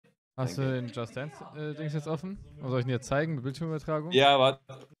Hast du den Just Dance Dings jetzt offen? Oder soll ich ihn dir zeigen mit Bildschirmübertragung? Ja, warte.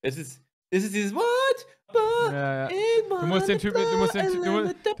 Es ist dieses What? Ja. Du musst den Typ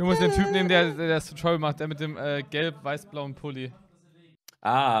nehmen, der das Tutorial macht, der mit dem gelb-weiß-blauen Pulli.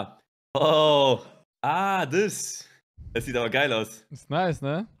 Ah. Oh. Ah, das. Das sieht aber geil aus. Ist nice,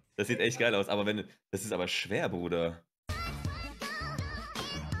 ne? Das sieht echt geil aus, aber wenn. Das ist aber schwer, Bruder.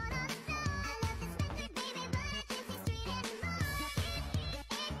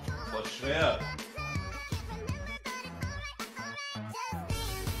 Boah, schwer.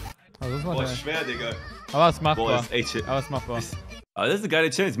 Also das Boah, schwer, Digga. Aber es ist machbar. Boah, ist echt shit. Aber es ist machbar. Aber das ist eine geile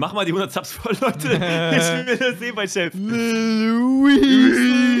Challenge. Mach mal die 100 Subs voll, Leute. Ich will das sehen bei Chef. Luise.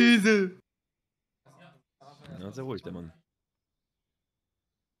 Ja, sehr ruhig, der Mann.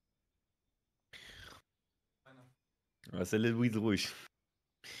 Was ist der Luise ruhig?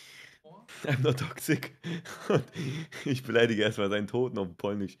 I'm not toxic. Und ich beleidige erstmal seinen Toten auf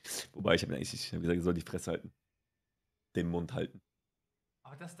Polnisch. Wobei, ich habe gesagt, ich soll die Fresse halten. Den Mund halten.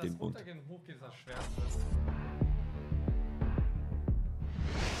 Aber das Runtergehen und Hochgehen ist das Schwerste.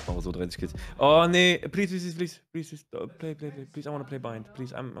 Oh, so 30 Kills. Oh, nee. Please. Please, play. Please, I wanna play bind.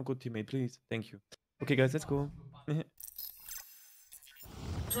 Please, I'm a good teammate. Please. Thank you. Okay, guys, let's go.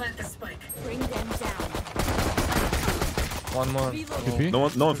 Plant the spike. Bring them down. One more. TP?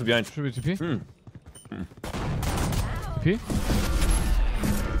 No one from behind. Should we TP? TP?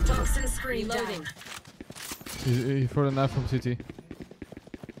 Toxin screen loading. He threw a knife from CT.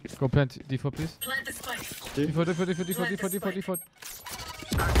 Go plant default, please. Plant the spike. Default.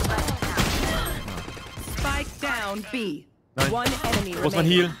 Spike down B. Nein. One enemy Muss man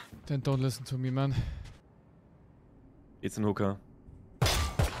heal? Then don't listen to me, man. Jetzt ein Hooker.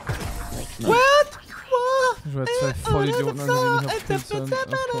 What? Ich war zwei Vollidioten, die nicht auf Kills sind. Some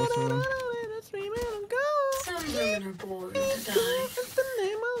women are born to die.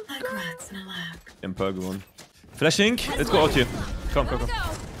 Like rats in a lab. Empire gewonnen. Flashing. Let's go out hier. Komm.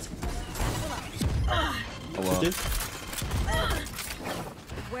 Aua.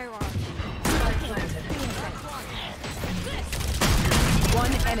 Where are you? Spike planted.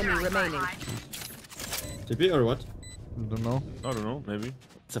 One enemy remaining. TP or what? I don't know. I don't know, maybe.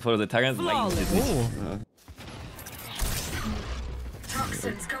 Ist der voll seit Tagen? Nein, jetzt nicht.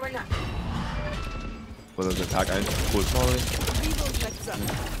 Toxins going up. Oder seit Tag 1. Cool.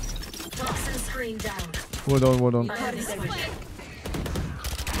 Toxin screen down. Hold on. Hold on. Behind us.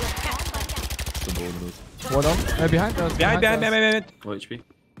 Behind. Oh, HP.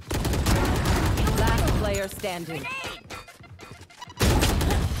 Last player standing.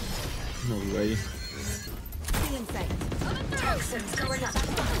 No way. Toxins going up.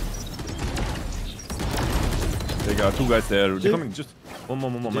 Digga, two guys there. They're coming just one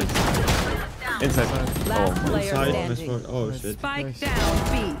more. Inside. Last player Side. standing. Oh shit. Spike down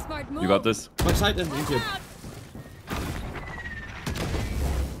B. You got this. One side and in here.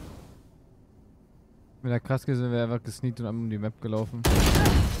 Wenn er krass gewesen wäre, einfach gesneakt und einmal um die Map gelaufen.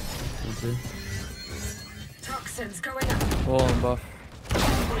 Okay. Toxins going up. Oh, I'm buff.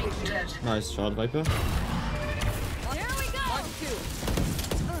 Dead. Nice shot, Viper.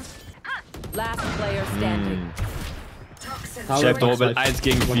 Last player standing. Toxins. Chefstrobel 1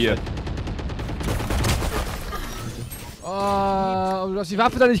 gegen 4. Oh, du darfst die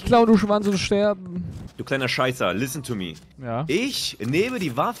Waffe da nicht klauen, du Schwanz, und sterben. Du kleiner Scheißer, listen to me. Ja. Ich nehme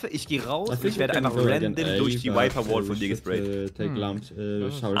die Waffe, ich gehe raus und ich werde einfach random durch die Viper Wall von dir gesprayt. Take lamps.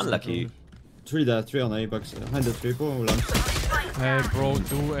 Unlucky. 3 there, 3 on A box. 100 people, lamps. Hey, bro,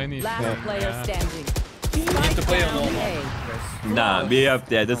 do anything. Last player standing. You have to play on normal. Nah,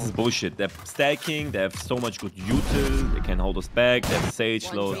 this is bullshit. They're stacking, they have so much good util, they can hold us back, they have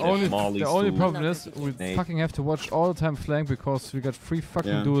sage load, they have mollies The only too. problem is we Nate. fucking have to watch all the time flank because we got 3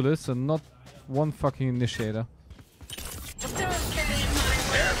 fucking duelists and not 1 fucking initiator.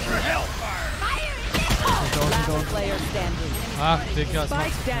 Last player standing. Ach, Digga.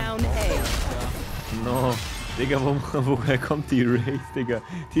 Spike down A. No. Digga, woher kommt die Race, Digga?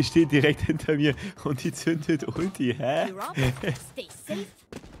 Die steht direkt hinter mir und die zündet Ulti, hä?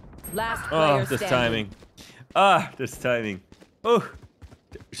 Last Oh, player das standing. Timing. Das Timing. Oh,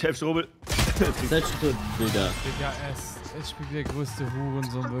 Chefstrobel. That's good, wieder. Digga, es spielt der größte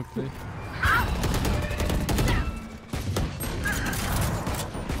Hurensohn, wirklich.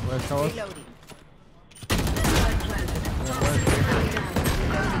 Well, Towers.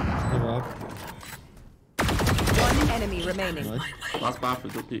 One enemy remaining. Nice. Last bath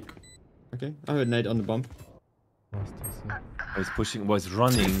is peak. Okay, I heard Nate on the bomb. Was pushing, was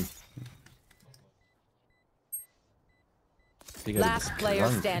running. Digga, Last player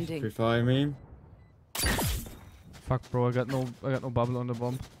standing. Prefire me. Fuck, bro, I got no bubble on the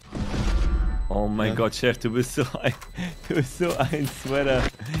bomb. Oh mein Ja. Gott, Chef, du bist so ein Sweater.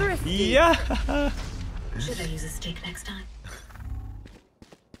 Ja! Should I use a stick next time?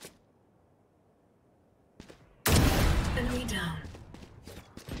 Enemy down.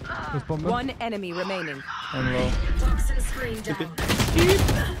 Das Bombe. One enemy remaining. I'm low. Toxin screen down.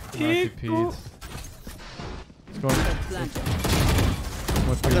 Pete. Let's go.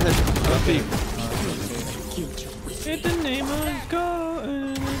 What's Under head.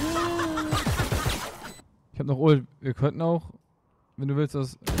 Ich hab noch Ult. Wir könnten auch, wenn du willst,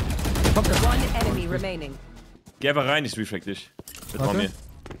 das. Kommt der. One enemy remaining. Geh einfach rein, ich reflect dich. Vertrau Warte. mir.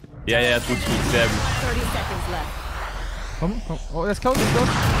 Ja, gut, sehr gut. 30 seconds left. Komm. Oh, er ist cloud, ist cloud.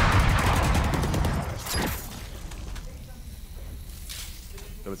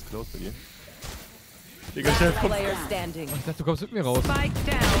 Ich glaube, es ist close bei dir. Digga, Chef, komm. Player standing. Ich dachte, du kommst mit mir raus. Spike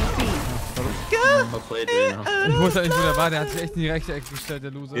down B. I'll play it right now. Ich wusste nicht, wo der war. Der hat sich echt in die rechte Ecke gestellt,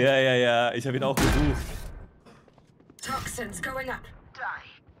 der Loser. Ja, ich habe ihn auch gesucht. Toxins going up.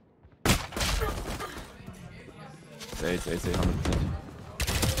 Ey, 100%.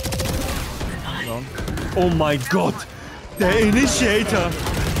 Oh mein Gott! Der Initiator!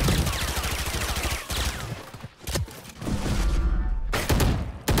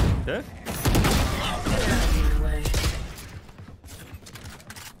 Hä?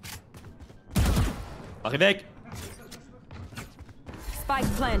 Mach ihn weg! Spike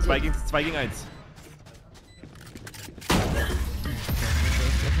planted. 2 gegen 1.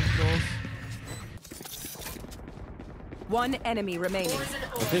 One enemy remaining.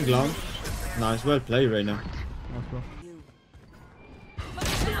 I think long. Nice, well played, Reina.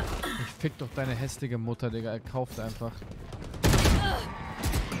 Ich fick doch deine hässliche Mutter, Digga. Er kauft einfach.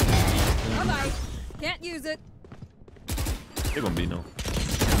 Can't use it. Hey, Bambino.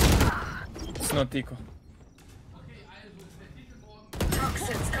 It's not Tico.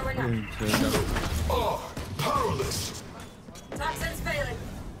 Toxins going up. Und, Toxins failing.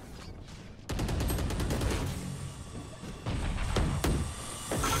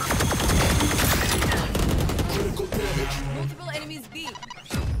 Multiple enemies B.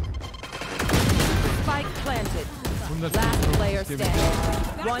 Spike planted. 154 Last player gebe ich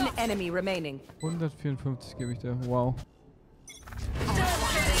standing. dir. One enemy remaining. 154 gebe ich dir. Wow.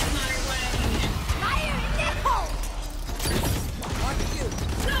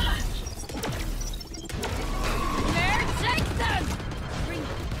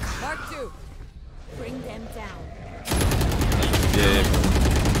 Mark 2. Bring them down. Yeah.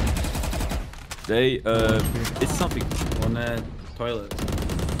 They, it's something. One toilet.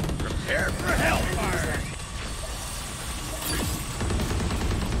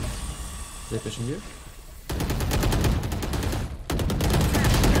 they pushing you?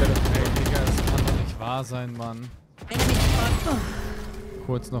 Ey, Digga, das kann doch nicht wahr sein, Mann.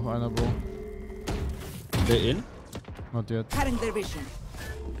 Kurz noch einer, Bro. They in? Not yet. Cutting their vision.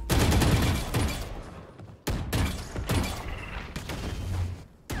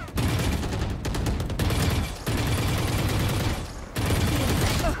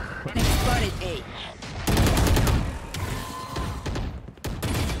 Spotted A.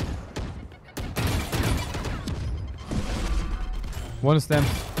 One is stamped.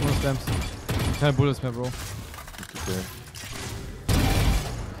 Keine Bullets mehr, Bro. Okay.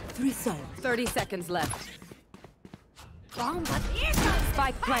 30 seconds left.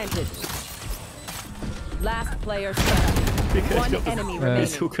 Spike planted. Last player standing. One enemy remaining.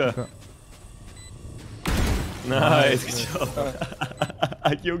 Zucker. Nice, good job.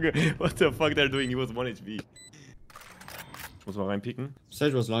 Junge, what the fuck they're doing? He was 1 HP. Ich muss mal reinpicken.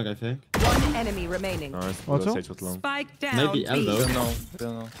 Sage was long, I think. One enemy remaining. Nice, Auto? Sage was long. Spike down. Maybe B. elbow.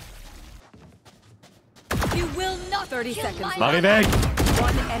 Don't know. You will not. 30 seconds Mach ihn left. weg!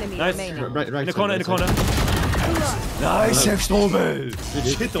 One enemy Nice. remaining. Right, In der Corner. Nice, Chefstrobel!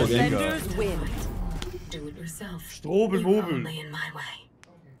 Shit on, Digga. Defenders win. Do it yourself. Strobel, If Mobel. only in my way.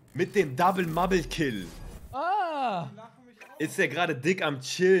 Mit dem Double Mubble Kill. Ah! Ist der gerade dick am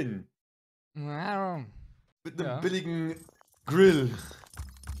Chillen. Ja. Mit einem Ja. billigen Grill.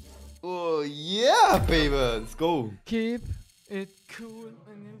 Oh yeah, baby. Let's go. Keep it cool.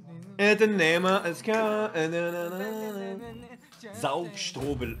 The name is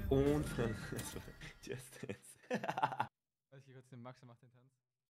Saugstrobel und... Just Dance. Ich kurz den Max, der macht den Tanz.